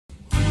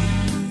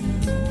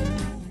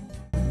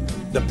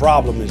The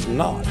problem is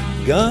not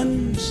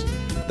guns,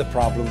 the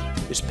problem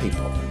is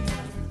people.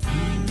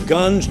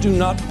 Guns do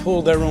not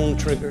pull their own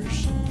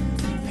triggers,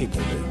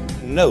 people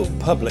do. No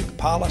public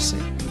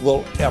policy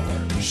will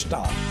ever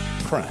stop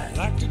crime.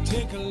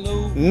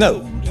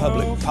 No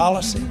public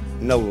policy,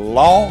 no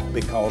law,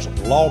 because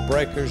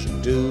lawbreakers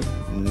do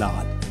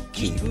not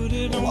keep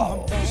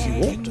laws. If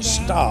you want to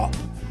stop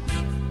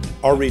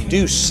or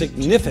reduce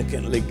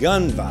significantly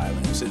gun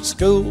violence at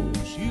schools,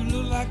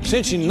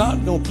 since you're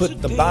not going to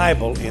put the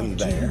Bible in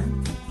there,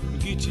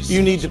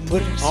 you need to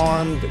put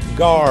armed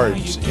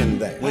guards in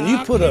there. When you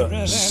put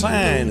a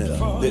sign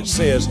up that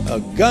says a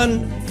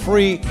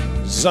gun-free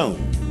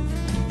zone,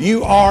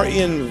 you are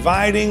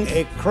inviting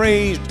a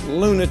crazed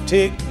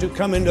lunatic to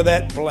come into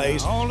that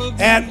place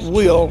at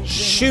will,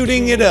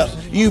 shooting it up.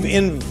 You've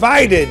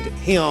invited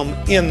him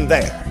in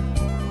there.